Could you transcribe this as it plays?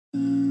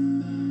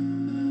Hello,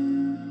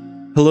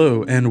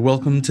 and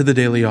welcome to the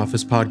Daily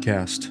Office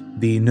Podcast,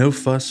 the No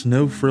Fuss,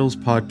 No Frills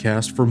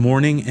podcast for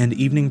morning and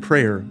evening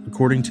prayer,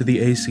 according to the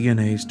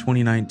ACNA's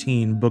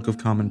 2019 Book of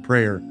Common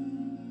Prayer.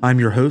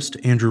 I'm your host,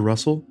 Andrew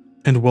Russell,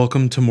 and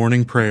welcome to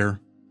morning prayer.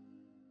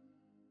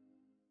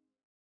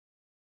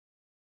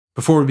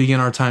 Before we begin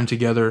our time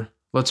together,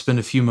 let's spend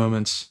a few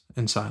moments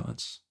in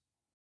silence.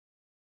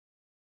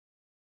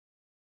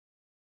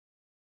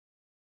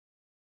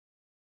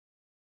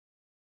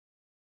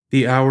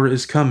 The hour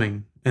is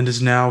coming, and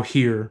is now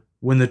here,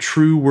 when the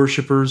true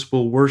worshipers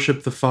will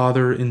worship the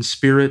Father in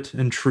spirit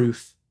and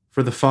truth,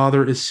 for the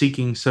Father is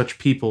seeking such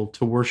people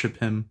to worship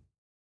him.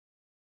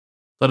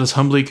 Let us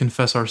humbly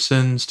confess our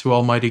sins to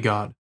Almighty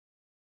God.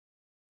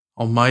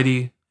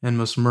 Almighty and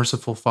most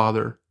merciful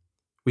Father,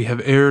 we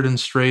have erred and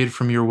strayed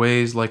from your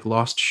ways like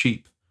lost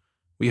sheep.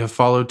 We have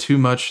followed too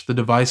much the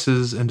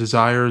devices and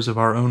desires of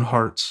our own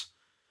hearts.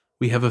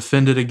 We have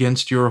offended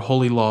against your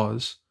holy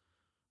laws.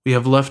 We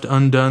have left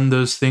undone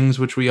those things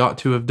which we ought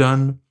to have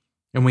done,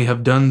 and we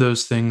have done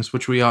those things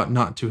which we ought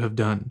not to have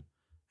done.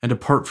 And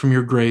apart from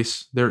your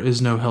grace, there is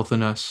no health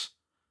in us.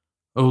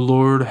 O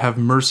Lord, have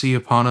mercy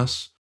upon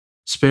us.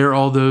 Spare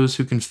all those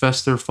who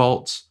confess their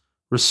faults.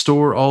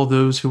 Restore all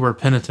those who are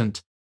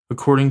penitent,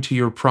 according to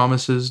your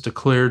promises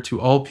declared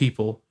to all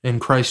people in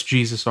Christ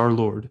Jesus our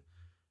Lord.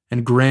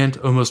 And grant,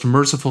 O most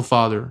merciful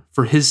Father,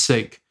 for his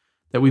sake,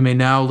 that we may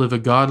now live a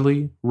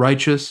godly,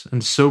 righteous,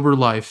 and sober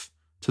life,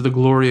 to the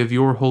glory of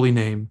your holy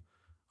name.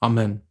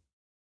 Amen.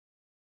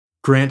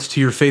 Grant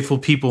to your faithful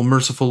people,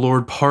 merciful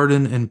Lord,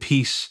 pardon and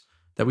peace,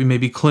 that we may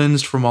be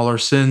cleansed from all our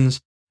sins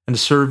and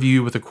serve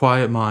you with a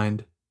quiet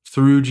mind,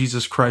 through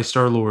Jesus Christ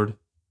our Lord.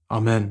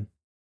 Amen.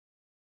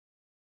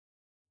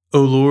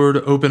 O Lord,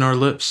 open our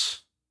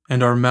lips,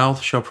 and our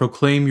mouth shall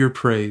proclaim your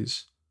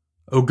praise.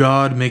 O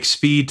God, make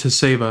speed to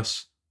save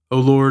us. O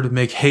Lord,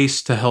 make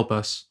haste to help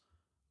us.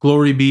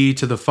 Glory be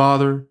to the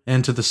Father,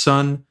 and to the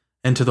Son,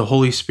 and to the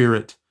Holy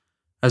Spirit,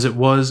 as it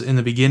was in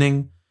the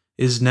beginning,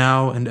 is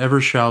now, and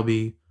ever shall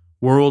be,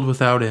 world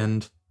without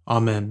end.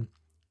 Amen.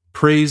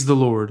 Praise the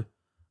Lord.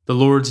 The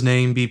Lord's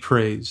name be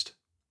praised.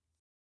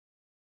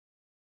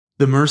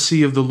 The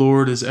mercy of the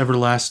Lord is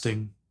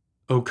everlasting.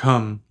 O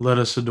come, let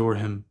us adore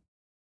him.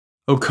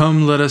 O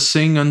come, let us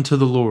sing unto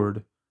the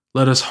Lord.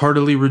 Let us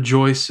heartily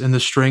rejoice in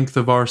the strength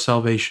of our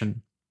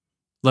salvation.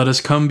 Let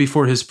us come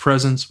before his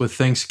presence with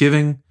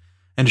thanksgiving,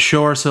 and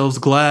show ourselves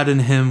glad in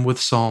him with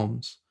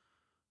psalms.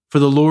 For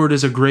the Lord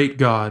is a great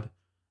God,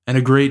 and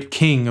a great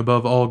King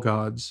above all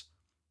gods.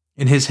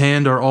 In his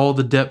hand are all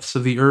the depths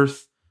of the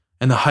earth,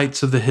 and the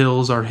heights of the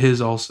hills are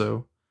his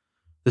also.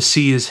 The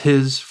sea is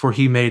his, for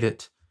he made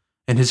it,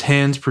 and his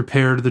hands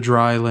prepared the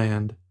dry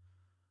land.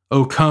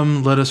 O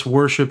come, let us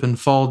worship and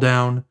fall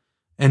down,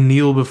 and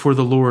kneel before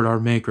the Lord our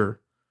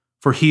Maker.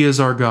 For he is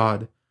our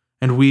God,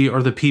 and we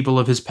are the people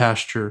of his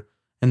pasture,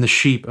 and the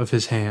sheep of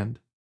his hand.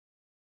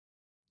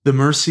 The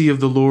mercy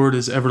of the Lord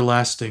is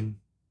everlasting.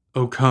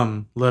 O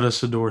come, let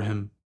us adore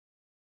him.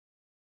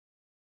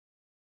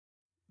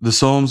 The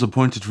Psalms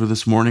appointed for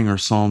this morning are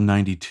Psalm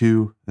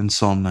 92 and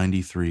Psalm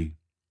 93.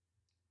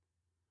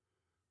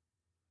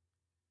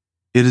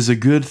 It is a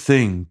good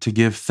thing to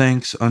give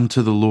thanks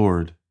unto the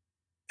Lord,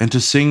 and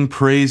to sing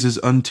praises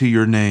unto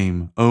your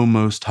name, O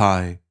Most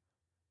High,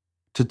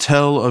 to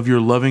tell of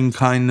your loving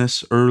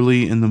kindness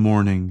early in the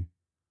morning,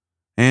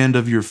 and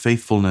of your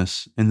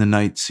faithfulness in the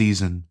night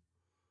season,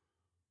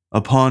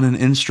 upon an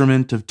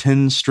instrument of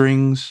 10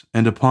 strings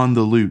and upon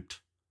the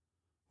lute,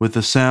 with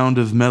the sound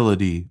of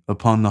melody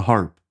upon the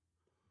harp.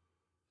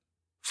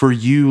 For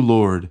you,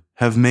 Lord,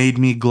 have made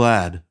me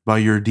glad by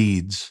your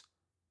deeds,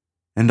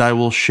 and I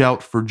will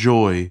shout for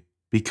joy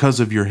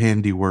because of your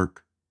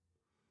handiwork.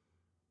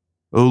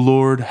 O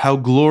Lord, how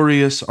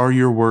glorious are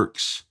your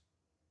works!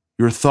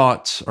 Your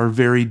thoughts are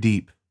very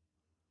deep.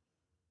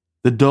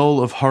 The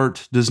dull of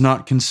heart does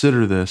not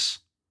consider this,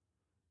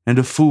 and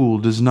a fool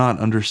does not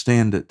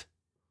understand it.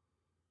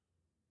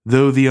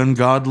 Though the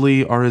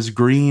ungodly are as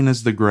green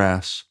as the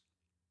grass,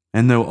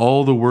 and though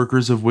all the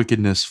workers of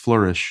wickedness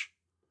flourish,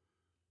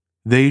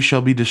 they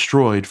shall be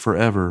destroyed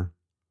forever.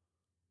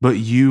 But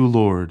you,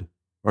 Lord,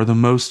 are the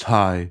Most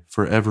High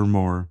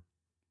forevermore.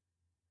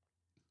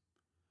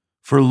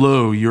 For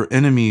lo, your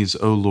enemies,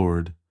 O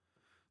Lord,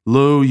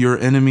 lo, your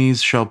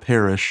enemies shall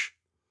perish,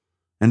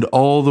 and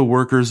all the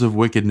workers of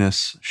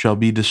wickedness shall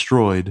be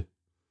destroyed.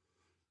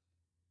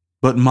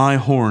 But my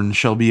horn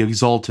shall be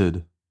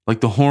exalted, like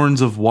the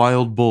horns of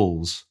wild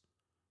bulls,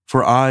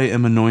 for I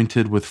am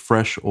anointed with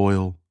fresh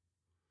oil.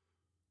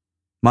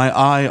 My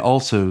eye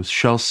also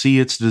shall see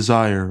its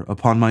desire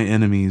upon my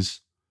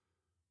enemies,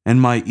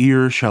 and my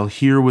ear shall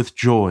hear with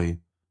joy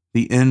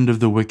the end of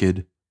the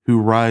wicked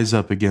who rise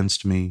up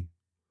against me.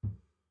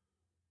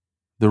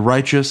 The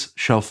righteous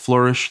shall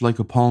flourish like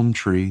a palm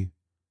tree,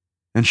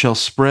 and shall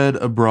spread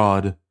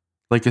abroad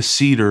like a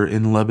cedar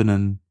in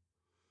Lebanon.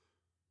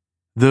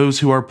 Those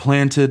who are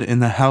planted in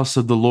the house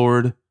of the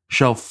Lord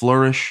shall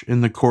flourish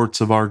in the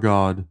courts of our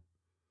God.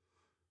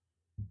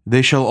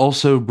 They shall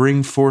also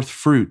bring forth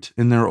fruit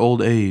in their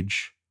old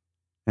age,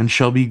 and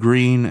shall be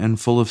green and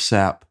full of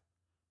sap,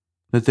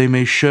 that they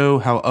may show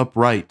how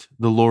upright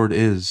the Lord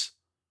is,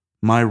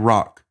 my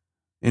rock,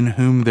 in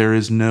whom there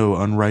is no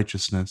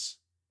unrighteousness.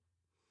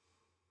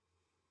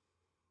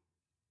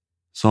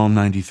 Psalm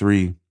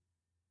 93.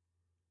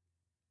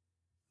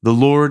 The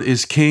Lord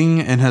is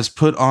king and has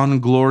put on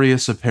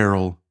glorious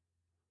apparel.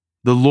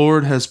 The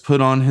Lord has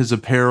put on his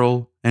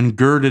apparel and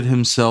girded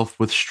himself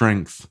with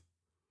strength.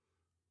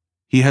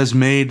 He has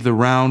made the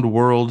round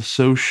world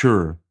so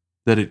sure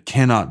that it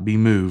cannot be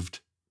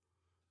moved.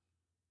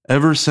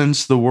 Ever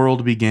since the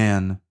world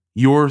began,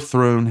 your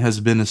throne has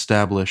been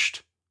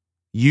established.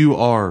 You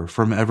are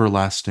from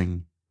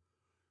everlasting.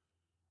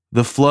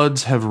 The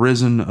floods have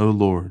risen, O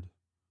Lord.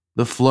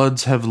 The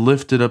floods have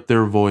lifted up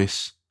their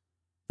voice.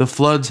 The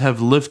floods have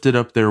lifted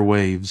up their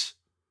waves.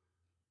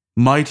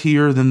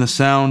 Mightier than the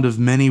sound of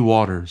many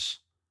waters,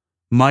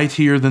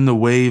 mightier than the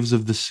waves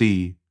of the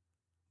sea,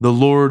 the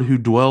Lord who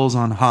dwells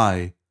on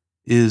high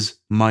is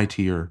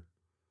mightier.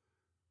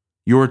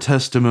 Your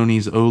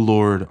testimonies, O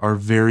Lord, are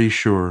very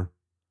sure.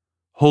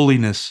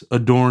 Holiness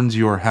adorns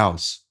your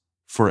house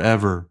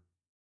forever.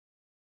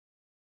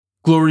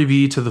 Glory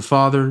be to the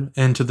Father,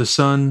 and to the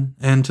Son,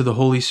 and to the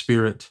Holy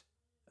Spirit,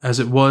 as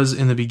it was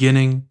in the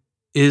beginning,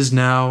 is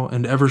now,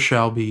 and ever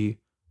shall be,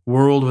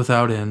 world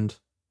without end.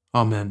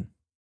 Amen.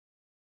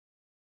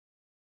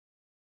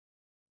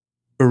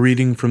 A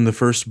reading from the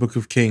first book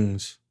of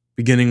Kings,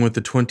 beginning with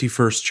the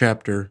 21st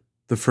chapter,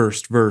 the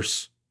first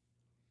verse.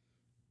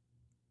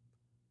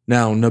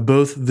 Now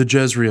Naboth the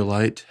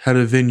Jezreelite had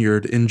a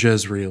vineyard in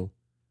Jezreel,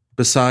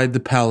 beside the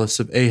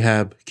palace of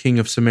Ahab, king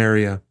of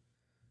Samaria.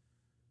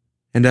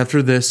 And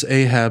after this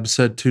Ahab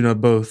said to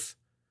Naboth,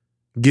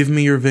 "Give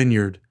me your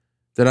vineyard,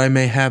 that I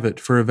may have it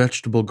for a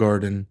vegetable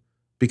garden,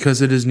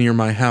 because it is near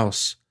my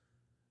house,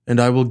 and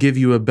I will give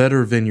you a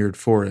better vineyard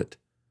for it.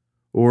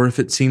 Or if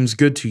it seems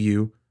good to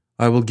you,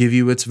 I will give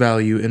you its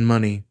value in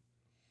money."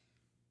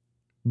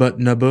 But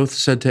Naboth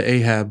said to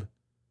Ahab,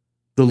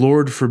 "The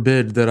Lord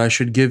forbid that I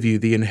should give you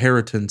the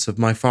inheritance of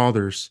my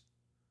fathers."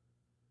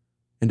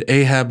 And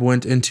Ahab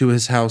went into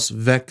his house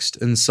vexed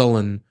and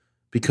sullen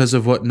because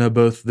of what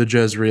Naboth the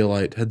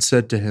Jezreelite had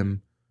said to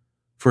him,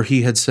 for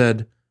he had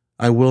said,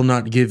 "I will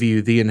not give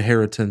you the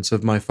inheritance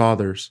of my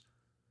fathers."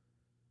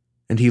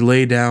 And he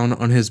lay down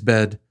on his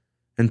bed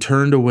and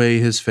turned away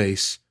his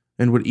face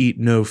and would eat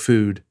no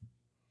food.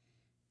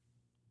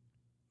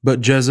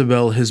 But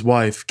Jezebel his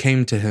wife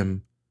came to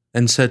him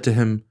and said to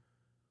him,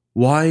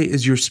 "Why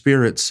is your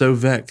spirit so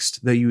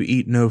vexed that you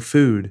eat no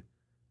food?"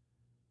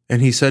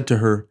 And he said to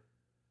her,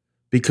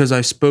 "Because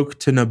I spoke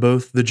to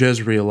Naboth the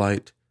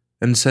Jezreelite,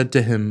 and said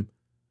to him,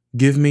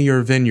 'Give me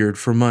your vineyard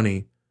for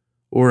money,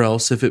 or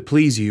else, if it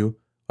please you,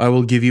 I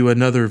will give you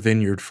another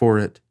vineyard for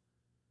it.'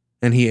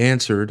 And he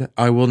answered,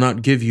 'I will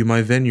not give you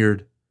my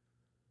vineyard.'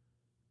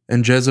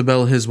 And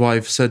Jezebel his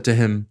wife said to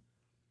him,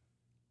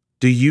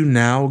 'Do you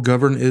now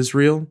govern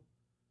Israel?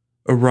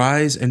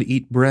 Arise and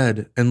eat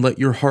bread, and let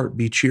your heart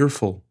be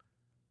cheerful.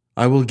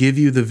 I will give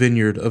you the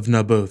vineyard of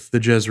Naboth the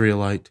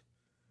Jezreelite.'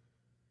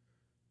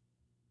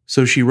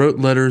 So she wrote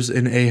letters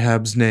in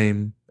Ahab's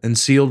name, and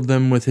sealed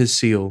them with his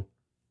seal.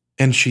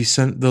 And she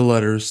sent the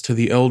letters to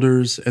the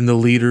elders and the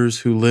leaders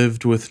who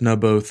lived with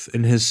Naboth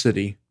in his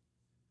city.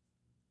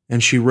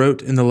 And she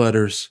wrote in the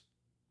letters,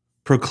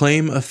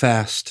 'Proclaim a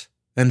fast,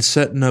 and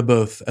set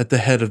Naboth at the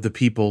head of the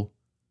people.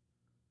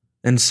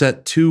 And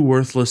set 2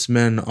 worthless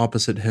men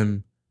opposite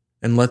him,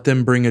 and let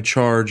them bring a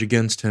charge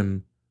against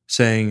him,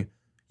 saying,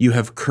 "You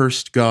have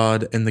cursed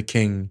God and the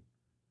king."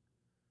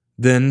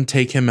 Then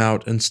take him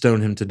out and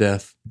stone him to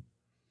death."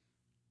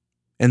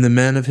 And the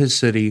men of his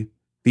city,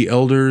 the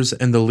elders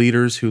and the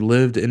leaders who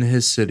lived in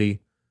his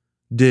city,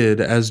 did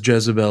as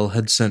Jezebel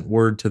had sent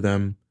word to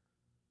them.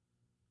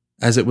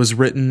 As it was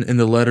written in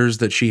the letters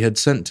that she had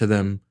sent to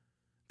them,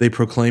 they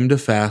proclaimed a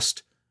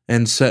fast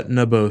and set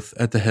Naboth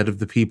at the head of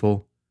the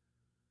people.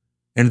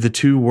 And the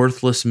 2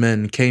 worthless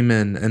men came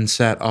in and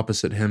sat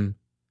opposite him.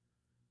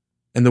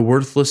 And the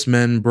worthless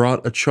men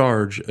brought a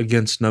charge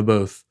against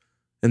Naboth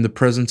in the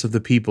presence of the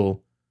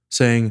people,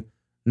 saying,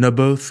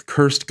 "Naboth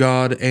cursed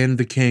God and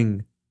the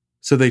king."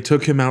 So they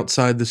took him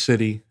outside the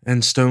city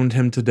and stoned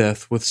him to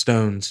death with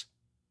stones.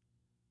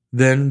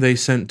 Then they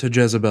sent to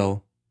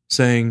Jezebel,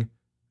 saying,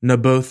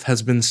 "Naboth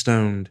has been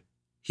stoned.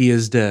 He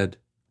is dead."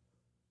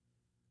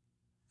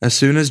 As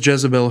soon as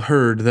Jezebel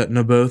heard that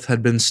Naboth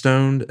had been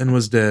stoned and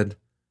was dead,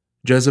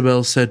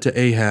 Jezebel said to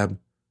Ahab,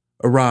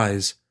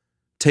 "Arise,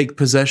 take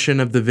possession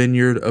of the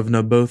vineyard of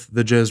Naboth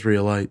the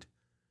Jezreelite,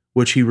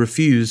 which he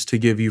refused to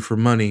give you for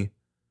money,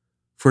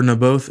 for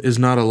Naboth is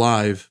not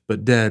alive,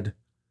 but dead."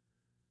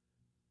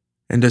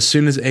 And as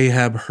soon as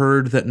Ahab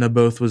heard that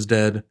Naboth was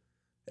dead,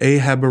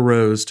 Ahab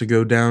arose to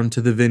go down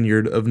to the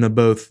vineyard of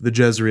Naboth the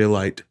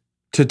Jezreelite,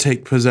 to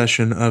take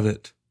possession of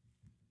it.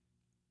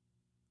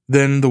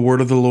 Then the word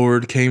of the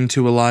Lord came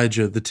to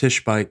Elijah the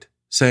Tishbite,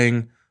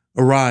 saying,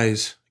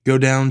 "Arise, go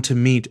down to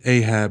meet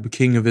Ahab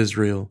king of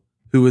Israel,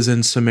 who is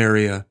in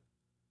Samaria.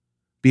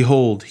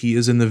 Behold, he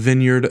is in the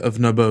vineyard of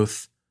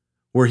Naboth,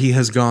 where he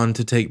has gone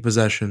to take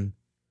possession."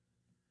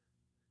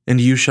 And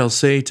you shall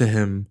say to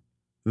him,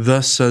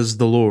 Thus says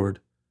the Lord,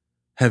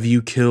 Have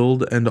you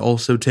killed and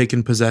also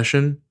taken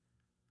possession?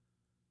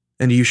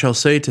 And you shall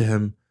say to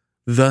him,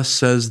 Thus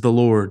says the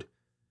Lord,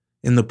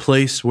 In the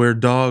place where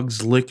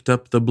dogs licked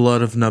up the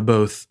blood of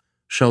Naboth,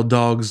 shall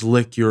dogs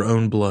lick your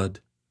own blood.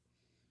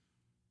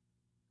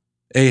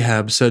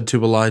 Ahab said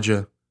to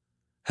Elijah,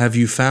 Have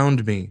you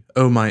found me,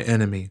 O my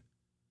enemy?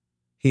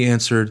 He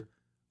answered,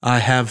 I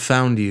have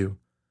found you,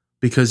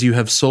 because you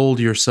have sold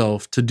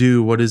yourself to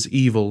do what is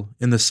evil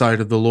in the sight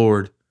of the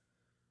Lord.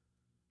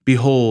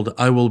 Behold,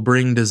 I will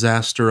bring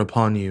disaster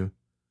upon you.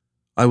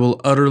 I will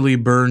utterly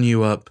burn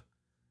you up,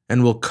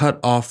 and will cut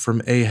off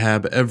from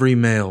Ahab every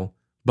male,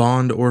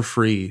 bond or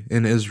free,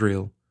 in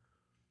Israel.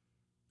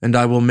 And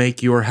I will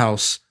make your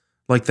house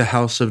like the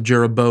house of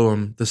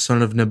Jeroboam the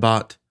son of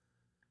Nebat,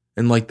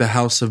 and like the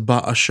house of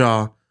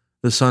Baasha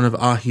the son of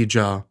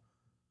Ahijah,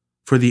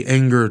 for the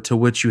anger to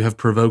which you have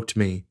provoked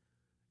me,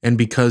 and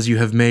because you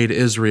have made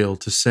Israel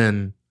to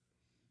sin.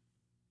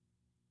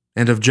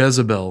 And of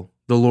Jezebel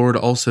the Lord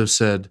also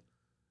said,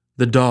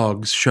 The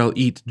dogs shall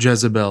eat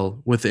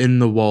Jezebel within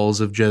the walls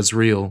of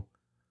Jezreel.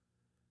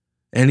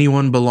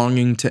 Anyone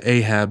belonging to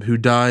Ahab who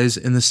dies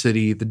in the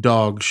city the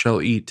dogs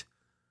shall eat,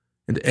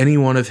 and any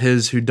one of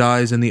his who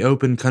dies in the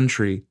open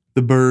country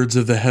the birds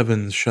of the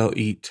heavens shall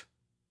eat.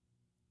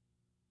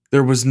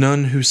 There was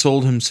none who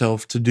sold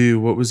himself to do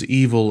what was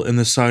evil in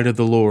the sight of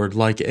the Lord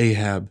like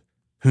Ahab,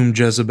 whom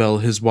Jezebel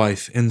his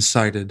wife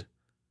incited.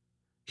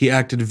 He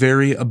acted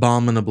very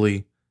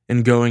abominably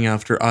in going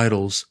after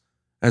idols,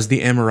 as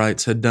the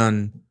Amorites had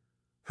done,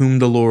 whom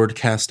the Lord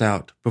cast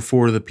out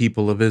before the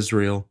people of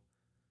Israel.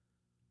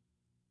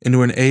 And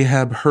when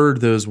Ahab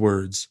heard those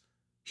words,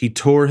 he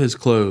tore his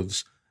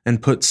clothes,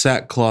 and put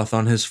sackcloth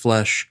on his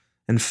flesh,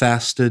 and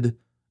fasted,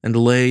 and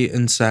lay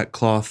in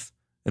sackcloth,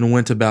 and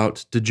went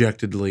about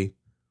dejectedly.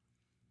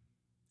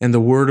 And the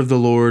word of the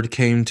Lord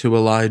came to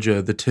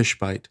Elijah the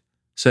Tishbite,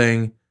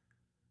 saying,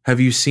 Have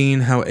you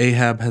seen how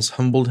Ahab has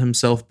humbled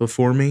himself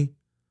before me?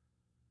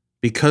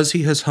 Because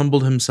he has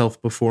humbled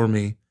himself before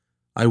me,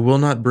 I will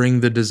not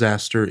bring the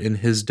disaster in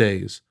his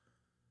days,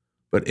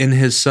 but in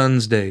his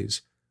son's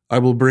days I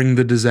will bring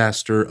the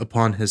disaster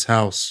upon his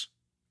house.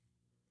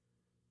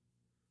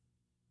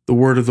 The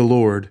word of the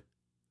Lord.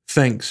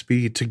 Thanks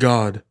be to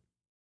God.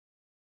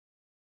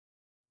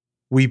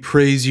 We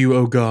praise you,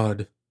 O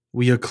God.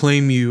 We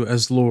acclaim you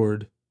as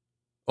Lord.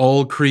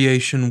 All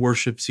creation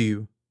worships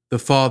you, the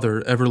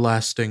Father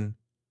everlasting.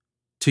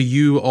 To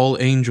you all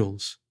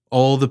angels,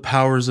 all the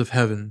powers of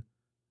heaven,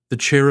 the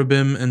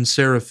cherubim and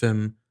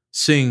seraphim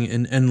sing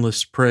in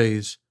endless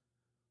praise.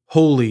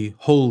 Holy,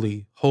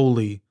 holy,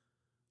 holy,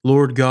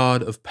 Lord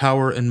God of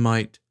power and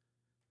might.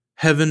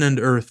 Heaven and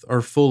earth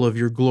are full of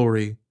your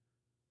glory.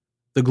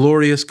 The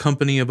glorious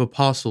company of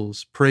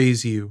apostles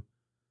praise you.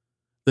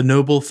 The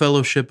noble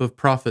fellowship of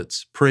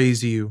prophets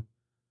praise you.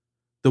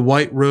 The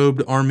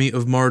white-robed army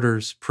of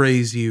martyrs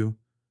praise you.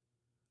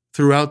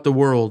 Throughout the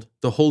world,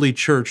 the Holy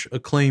Church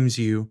acclaims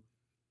you.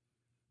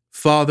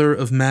 Father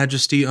of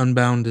majesty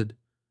unbounded,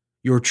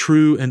 your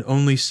true and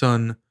only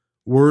Son,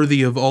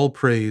 worthy of all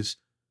praise,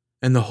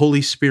 and the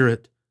Holy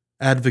Spirit,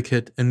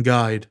 advocate and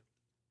guide.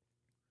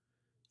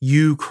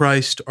 You,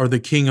 Christ, are the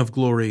King of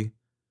glory,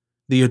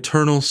 the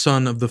eternal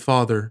Son of the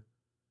Father.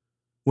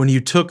 When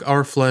you took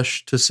our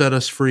flesh to set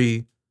us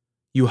free,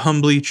 you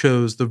humbly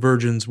chose the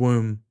Virgin's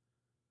womb.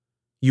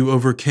 You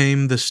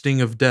overcame the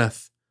sting of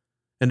death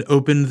and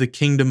opened the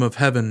kingdom of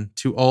heaven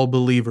to all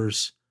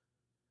believers.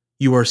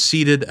 You are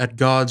seated at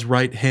God's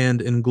right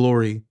hand in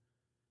glory.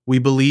 We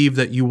believe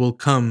that you will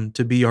come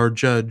to be our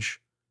judge.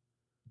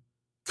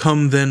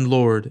 Come then,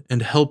 Lord,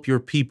 and help your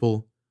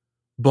people,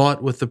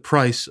 bought with the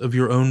price of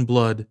your own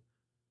blood,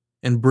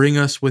 and bring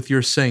us with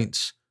your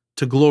saints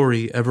to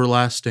glory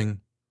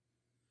everlasting.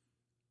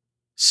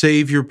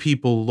 Save your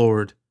people,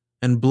 Lord,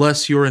 and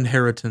bless your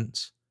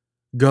inheritance.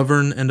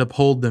 Govern and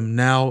uphold them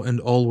now and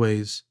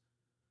always.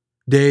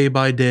 Day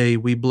by day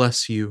we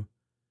bless you.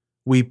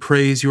 We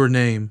praise your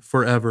name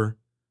forever.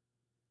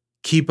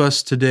 Keep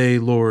us today,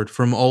 Lord,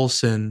 from all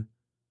sin.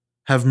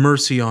 Have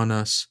mercy on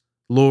us,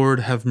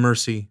 Lord, have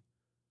mercy.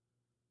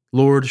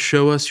 Lord,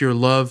 show us your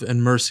love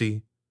and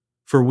mercy,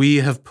 for we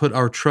have put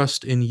our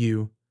trust in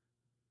you.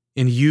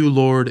 In you,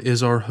 Lord,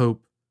 is our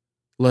hope.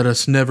 Let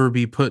us never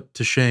be put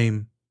to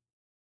shame.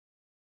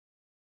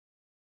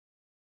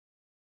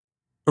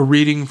 A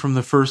reading from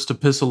the first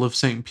epistle of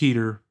St.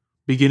 Peter,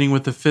 beginning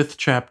with the 5th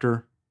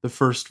chapter, the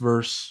 1st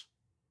verse.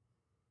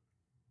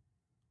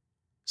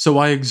 So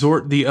I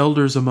exhort the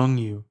elders among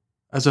you,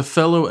 as a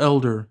fellow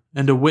elder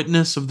and a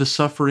witness of the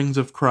sufferings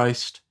of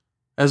Christ,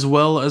 as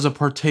well as a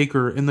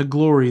partaker in the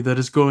glory that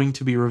is going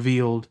to be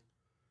revealed.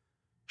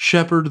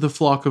 Shepherd the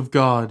flock of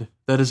God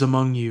that is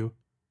among you,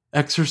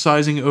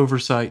 exercising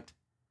oversight,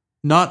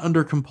 not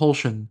under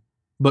compulsion,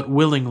 but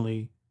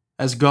willingly,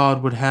 as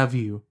God would have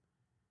you,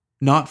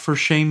 not for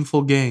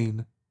shameful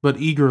gain, but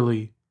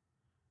eagerly,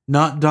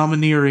 not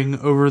domineering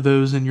over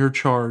those in your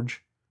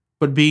charge,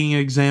 but being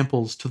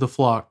examples to the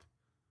flock.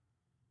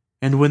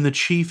 And when the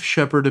chief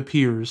shepherd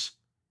appears,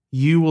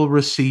 you will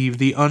receive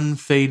the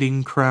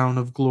unfading crown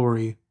of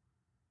glory.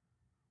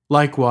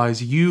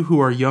 Likewise, you who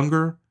are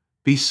younger,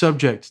 be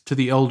subject to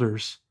the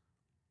elders.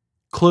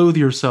 Clothe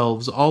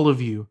yourselves, all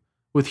of you,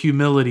 with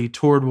humility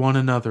toward one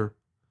another.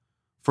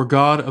 For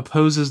God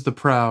opposes the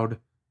proud,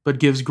 but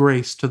gives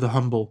grace to the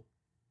humble.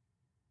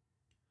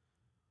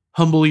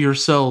 Humble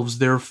yourselves,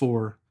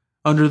 therefore,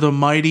 under the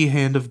mighty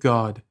hand of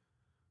God,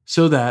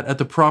 so that at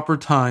the proper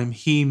time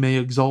he may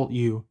exalt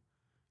you,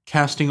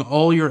 casting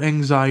all your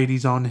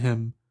anxieties on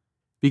him,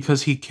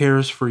 because he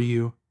cares for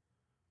you.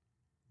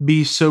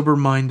 Be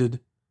sober-minded,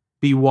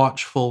 be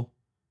watchful.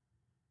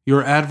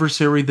 Your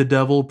adversary the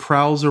devil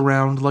prowls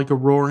around like a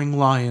roaring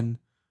lion,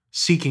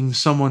 seeking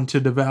someone to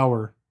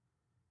devour.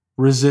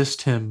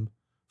 Resist him,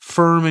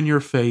 firm in your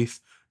faith,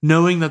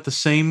 knowing that the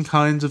same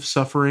kinds of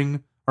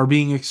suffering are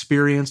being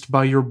experienced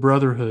by your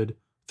brotherhood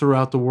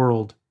throughout the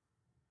world.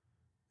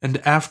 And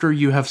after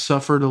you have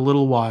suffered a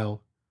little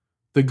while,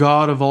 the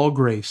God of all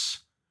grace,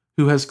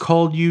 who has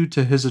called you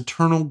to his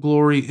eternal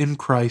glory in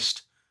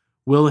Christ,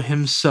 will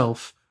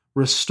himself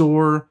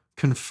restore,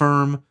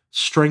 confirm,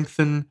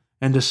 strengthen,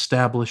 and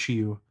establish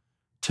you.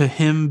 To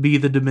him be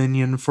the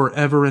dominion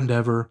forever and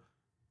ever.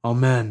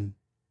 Amen.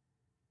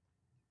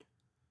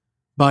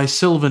 By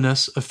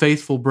Silvanus, a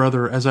faithful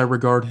brother as I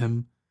regard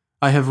him,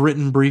 I have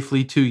written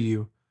briefly to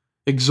you,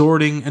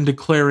 exhorting and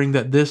declaring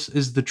that this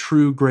is the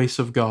true grace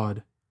of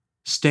God.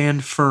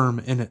 Stand firm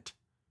in it.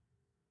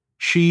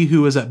 She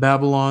who is at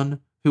Babylon,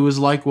 who is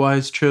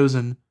likewise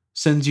chosen,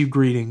 sends you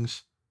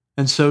greetings,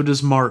 and so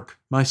does Mark,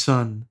 my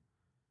son.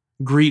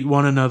 Greet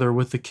one another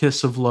with the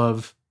kiss of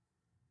love.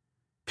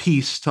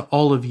 Peace to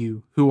all of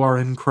you who are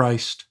in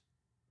Christ.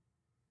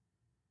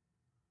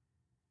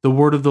 The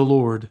word of the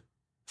Lord.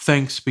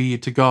 Thanks be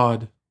to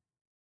God.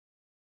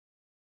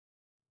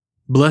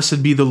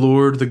 Blessed be the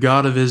Lord, the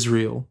God of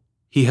Israel.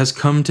 He has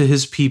come to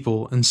his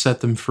people and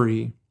set them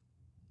free.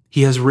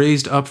 He has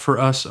raised up for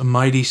us a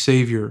mighty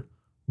Savior,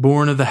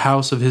 born of the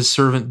house of his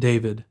servant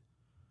David.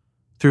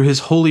 Through his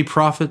holy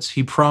prophets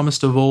he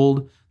promised of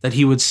old that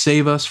he would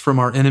save us from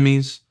our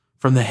enemies,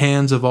 from the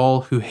hands of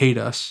all who hate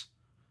us.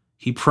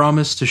 He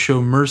promised to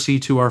show mercy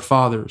to our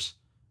fathers,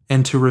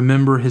 and to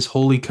remember his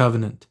holy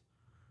covenant.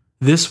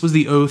 This was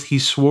the oath he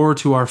swore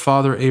to our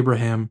father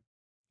Abraham,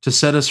 to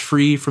set us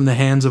free from the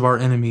hands of our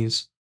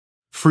enemies,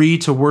 free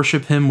to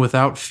worship him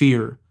without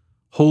fear,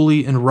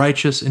 holy and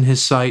righteous in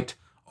his sight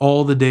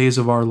all the days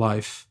of our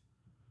life.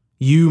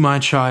 You, my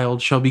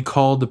child, shall be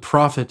called the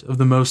prophet of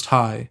the Most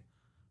High,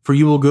 for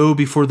you will go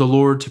before the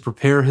Lord to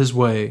prepare his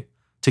way,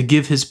 to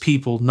give his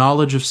people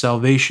knowledge of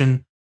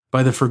salvation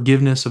by the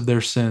forgiveness of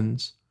their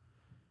sins.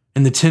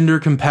 In the tender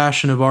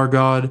compassion of our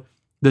God,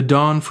 the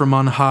dawn from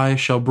on high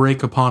shall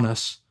break upon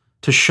us,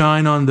 to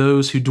shine on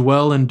those who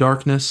dwell in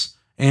darkness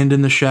and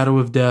in the shadow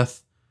of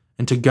death,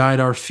 and to guide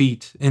our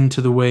feet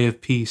into the way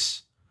of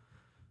peace.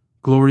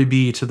 Glory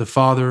be to the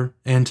Father,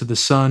 and to the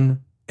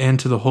Son, and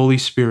to the Holy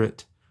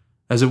Spirit,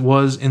 as it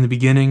was in the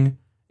beginning,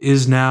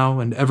 is now,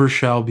 and ever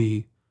shall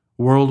be,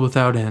 world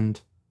without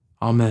end.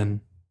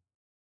 Amen.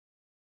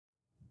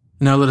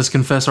 Now let us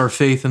confess our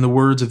faith in the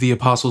words of the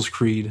Apostles'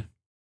 Creed.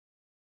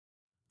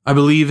 I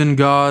believe in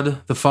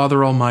God, the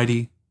Father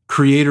Almighty,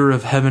 creator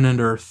of heaven and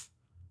earth.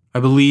 I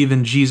believe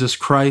in Jesus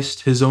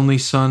Christ, his only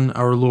Son,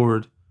 our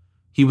Lord.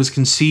 He was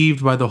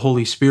conceived by the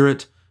Holy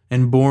Spirit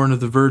and born of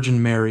the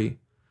Virgin Mary.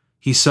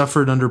 He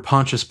suffered under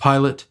Pontius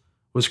Pilate,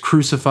 was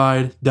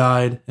crucified,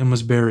 died, and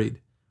was buried.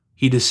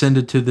 He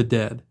descended to the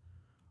dead.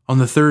 On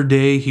the third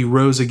day he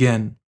rose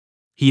again.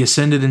 He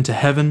ascended into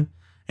heaven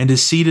and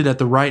is seated at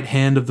the right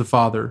hand of the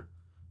Father.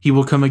 He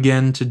will come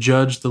again to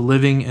judge the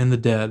living and the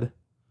dead.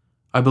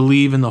 I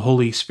believe in the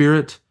Holy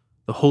Spirit,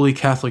 the Holy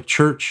Catholic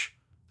Church,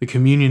 the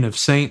communion of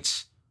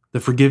saints, the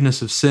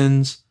forgiveness of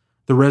sins,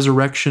 the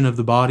resurrection of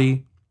the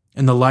body,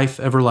 and the life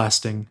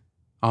everlasting.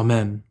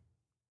 Amen.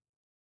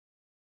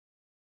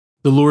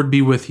 The Lord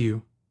be with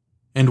you,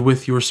 and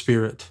with your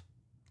spirit.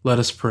 Let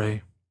us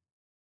pray.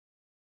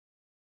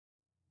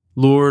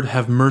 Lord,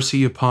 have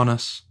mercy upon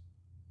us.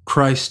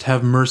 Christ,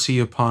 have mercy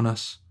upon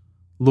us.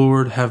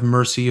 Lord, have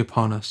mercy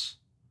upon us.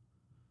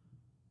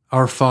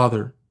 Our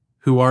Father,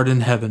 who art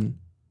in heaven,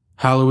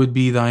 hallowed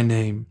be thy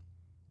name.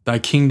 Thy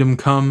kingdom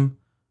come,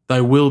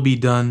 thy will be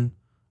done,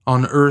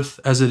 on earth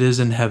as it is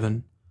in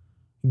heaven.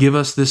 Give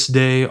us this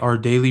day our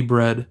daily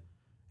bread,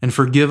 and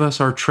forgive us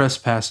our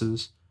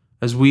trespasses,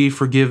 as we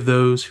forgive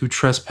those who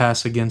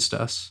trespass against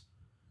us.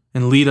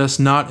 And lead us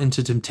not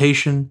into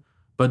temptation,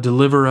 but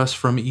deliver us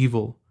from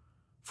evil.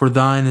 For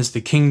thine is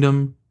the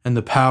kingdom, and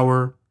the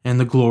power, and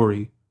the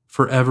glory,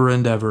 forever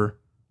and ever.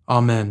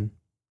 Amen.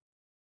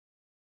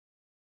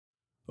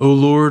 O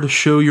Lord,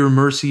 show your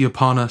mercy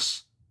upon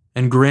us,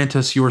 and grant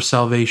us your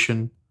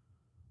salvation.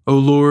 O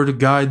Lord,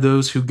 guide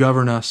those who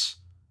govern us,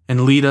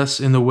 and lead us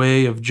in the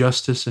way of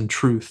justice and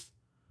truth.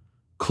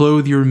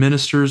 Clothe your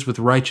ministers with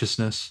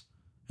righteousness,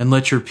 and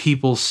let your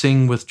people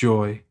sing with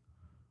joy.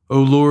 O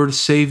Lord,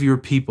 save your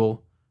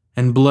people,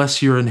 and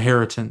bless your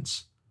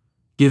inheritance.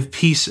 Give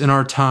peace in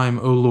our time,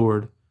 O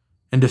Lord,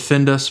 and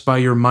defend us by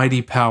your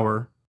mighty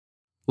power.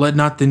 Let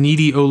not the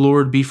needy, O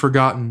Lord, be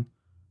forgotten,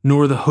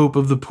 nor the hope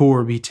of the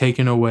poor be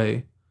taken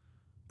away.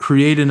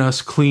 Create in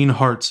us clean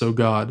hearts, O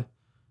God,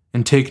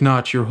 and take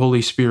not your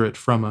Holy Spirit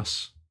from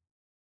us.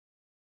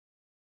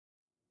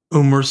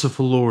 O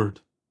merciful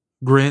Lord,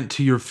 grant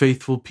to your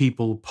faithful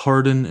people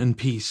pardon and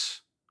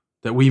peace,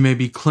 that we may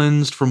be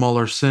cleansed from all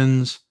our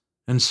sins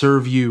and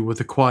serve you with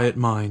a quiet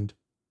mind.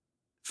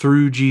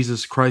 Through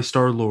Jesus Christ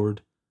our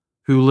Lord,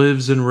 who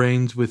lives and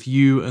reigns with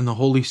you and the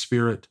Holy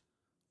Spirit,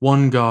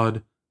 one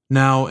God,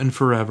 now and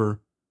forever.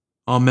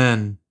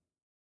 Amen.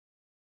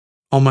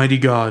 Almighty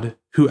God,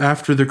 who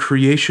after the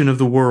creation of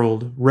the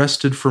world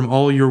rested from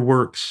all your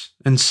works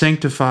and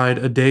sanctified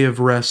a day of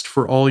rest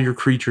for all your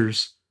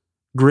creatures,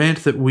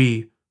 grant that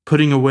we,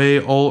 putting away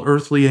all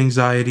earthly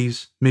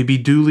anxieties, may be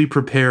duly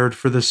prepared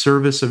for the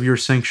service of your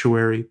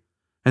sanctuary,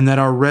 and that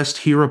our rest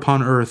here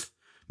upon earth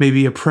may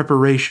be a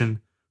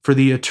preparation for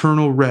the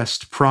eternal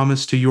rest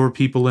promised to your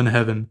people in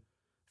heaven.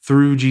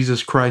 Through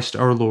Jesus Christ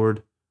our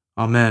Lord.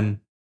 Amen.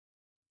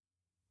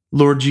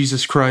 Lord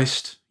Jesus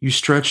Christ, you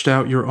stretched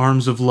out your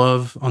arms of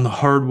love on the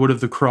hard wood of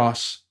the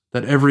cross,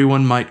 that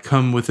everyone might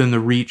come within the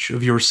reach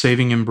of your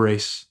saving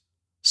embrace.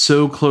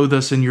 So clothe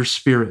us in your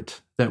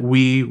Spirit, that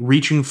we,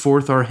 reaching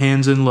forth our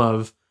hands in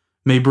love,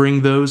 may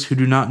bring those who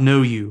do not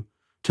know you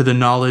to the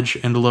knowledge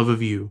and love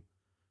of you,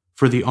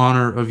 for the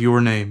honor of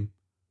your name.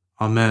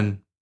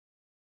 Amen.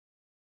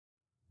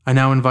 I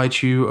now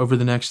invite you over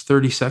the next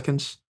 30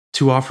 seconds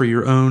to offer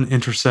your own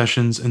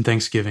intercessions and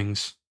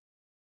thanksgivings.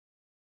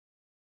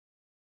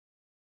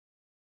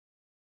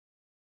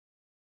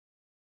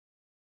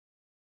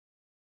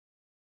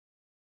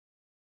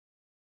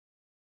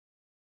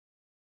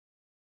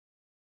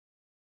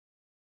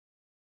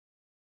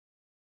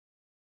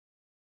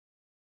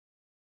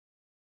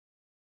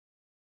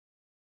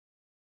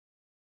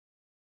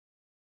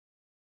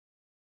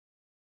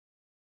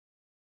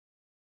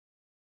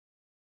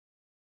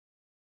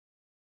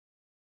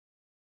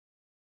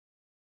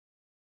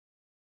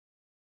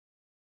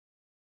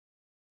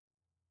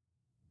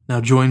 Now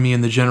join me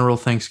in the general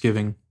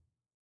thanksgiving.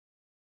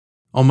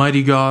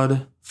 Almighty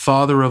God,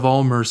 Father of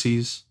all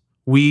mercies,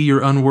 we,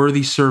 your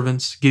unworthy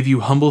servants, give you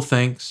humble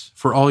thanks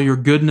for all your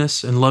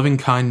goodness and loving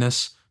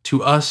kindness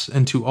to us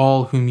and to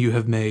all whom you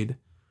have made.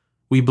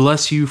 We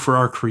bless you for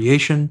our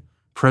creation,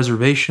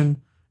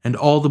 preservation, and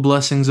all the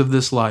blessings of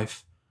this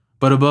life,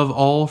 but above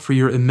all for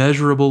your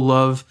immeasurable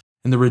love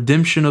and the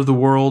redemption of the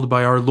world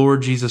by our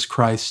Lord Jesus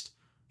Christ,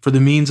 for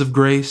the means of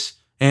grace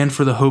and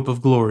for the hope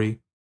of glory.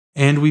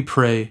 And we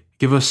pray,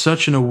 give us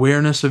such an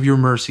awareness of your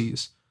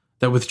mercies,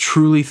 that with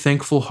truly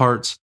thankful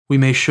hearts we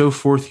may show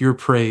forth your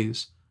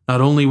praise, not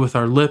only with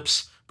our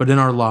lips, but in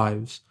our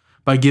lives,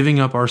 by giving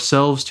up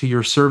ourselves to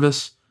your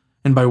service,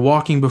 and by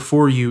walking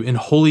before you in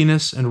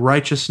holiness and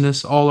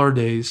righteousness all our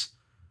days.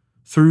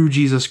 Through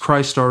Jesus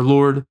Christ our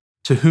Lord,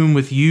 to whom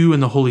with you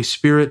and the Holy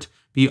Spirit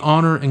be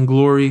honor and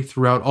glory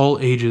throughout all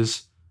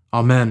ages.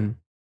 Amen.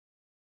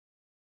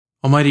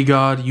 Almighty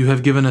God, you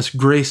have given us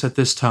grace at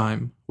this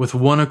time, with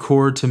one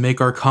accord to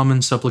make our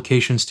common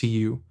supplications to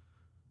you.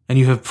 And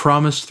you have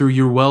promised through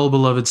your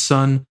well-beloved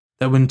Son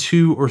that when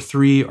 2 or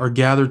 3 are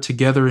gathered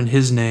together in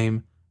his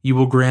name, you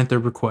will grant their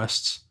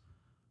requests.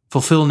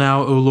 Fulfill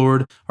now, O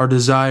Lord, our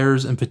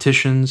desires and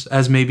petitions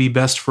as may be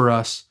best for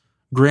us,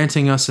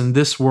 granting us in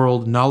this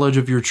world knowledge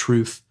of your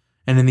truth,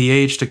 and in the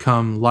age to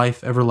come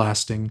life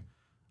everlasting.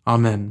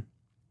 Amen.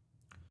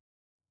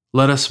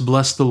 Let us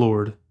bless the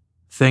Lord.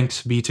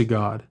 Thanks be to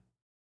God.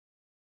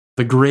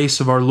 The grace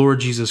of our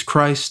Lord Jesus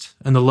Christ,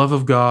 and the love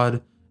of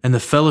God, and the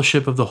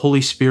fellowship of the Holy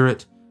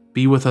Spirit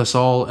be with us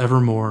all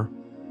evermore.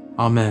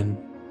 Amen.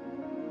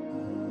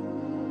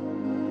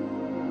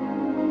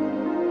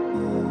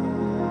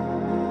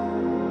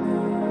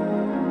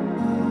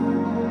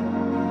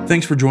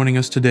 Thanks for joining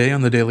us today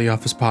on the Daily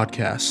Office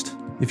Podcast.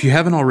 If you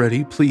haven't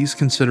already, please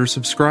consider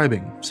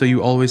subscribing so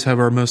you always have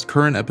our most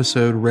current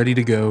episode ready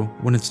to go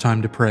when it's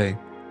time to pray.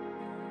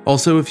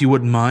 Also, if you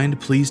wouldn't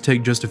mind, please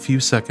take just a few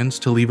seconds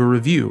to leave a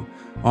review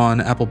on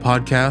Apple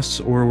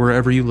Podcasts or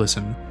wherever you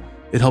listen.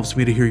 It helps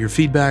me to hear your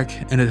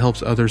feedback, and it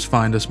helps others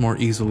find us more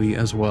easily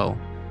as well.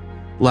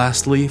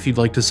 Lastly, if you'd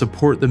like to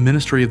support the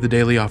ministry of the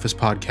Daily Office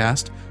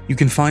Podcast, you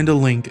can find a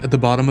link at the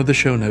bottom of the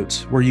show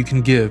notes where you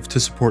can give to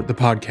support the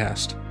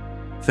podcast.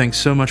 Thanks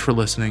so much for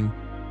listening.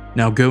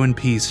 Now go in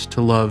peace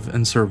to love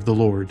and serve the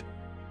Lord.